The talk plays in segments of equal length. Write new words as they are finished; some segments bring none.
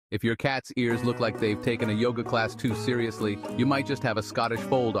If your cat's ears look like they've taken a yoga class too seriously, you might just have a Scottish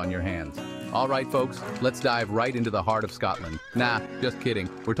fold on your hands. All right, folks, let's dive right into the heart of Scotland. Nah, just kidding.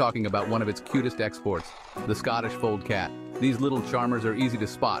 We're talking about one of its cutest exports, the Scottish fold cat. These little charmers are easy to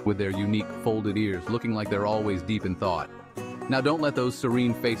spot with their unique folded ears, looking like they're always deep in thought. Now, don't let those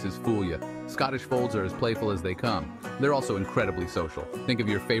serene faces fool you. Scottish folds are as playful as they come. They're also incredibly social. Think of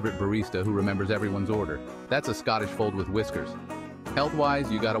your favorite barista who remembers everyone's order. That's a Scottish fold with whiskers. Health-wise,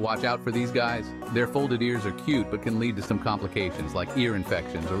 you gotta watch out for these guys. Their folded ears are cute but can lead to some complications like ear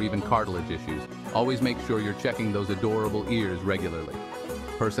infections or even cartilage issues. Always make sure you're checking those adorable ears regularly.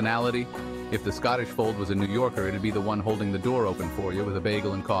 Personality? If the Scottish fold was a New Yorker, it'd be the one holding the door open for you with a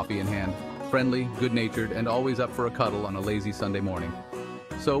bagel and coffee in hand. Friendly, good-natured, and always up for a cuddle on a lazy Sunday morning.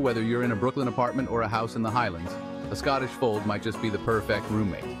 So whether you're in a Brooklyn apartment or a house in the Highlands, a Scottish fold might just be the perfect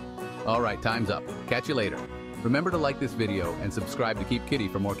roommate. All right, time's up. Catch you later. Remember to like this video and subscribe to Keep Kitty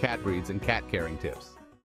for more cat breeds and cat caring tips.